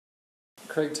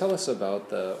Craig, tell us about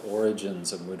the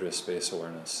origins of Mudra space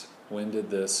awareness. When did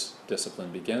this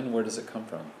discipline begin? Where does it come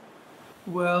from?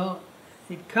 Well,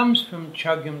 it comes from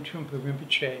Trungpa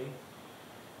Rinpoche,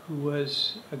 who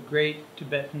was a great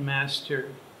Tibetan master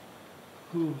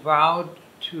who vowed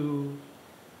to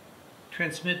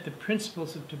transmit the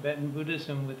principles of Tibetan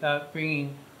Buddhism without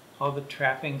bringing all the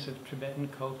trappings of Tibetan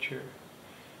culture.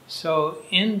 So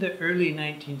in the early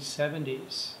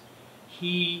 1970s,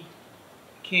 he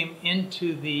came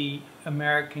into the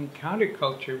American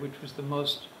counterculture, which was the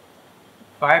most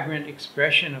vibrant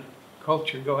expression of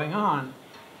culture going on.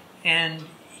 And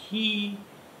he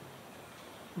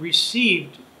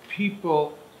received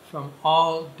people from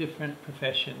all different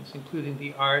professions, including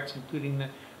the arts, including the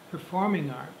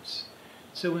performing arts.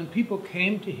 So when people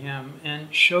came to him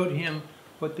and showed him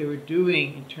what they were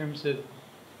doing in terms of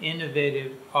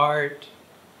innovative art,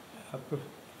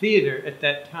 theater at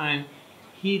that time,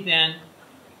 he then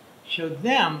showed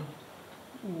them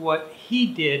what he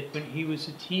did when he was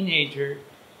a teenager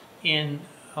in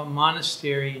a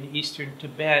monastery in eastern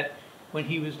Tibet when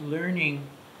he was learning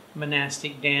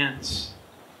monastic dance.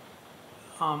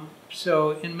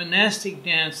 So in monastic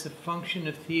dance, the function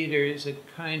of theater is a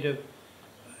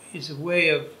way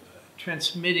of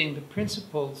transmitting the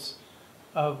principles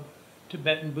of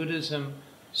Tibetan Buddhism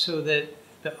so that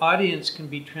the audience can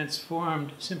be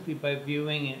transformed simply by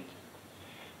viewing it.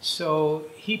 So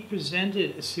he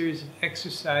presented a series of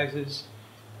exercises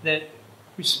that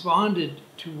responded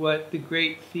to what the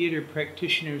great theater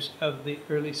practitioners of the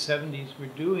early 70s were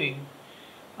doing.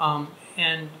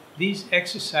 And these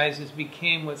exercises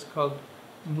became what's called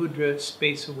Mudra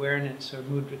space awareness or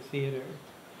Mudra theater.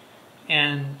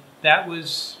 And that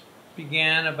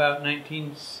began about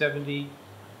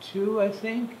 1972, I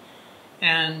think.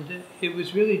 And it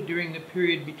was really during the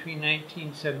period between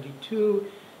 1972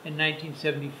 and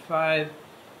 1975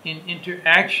 in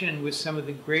interaction with some of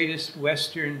the greatest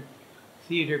Western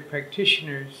theater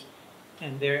practitioners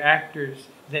and their actors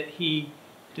that he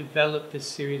developed this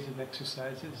series of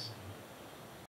exercises.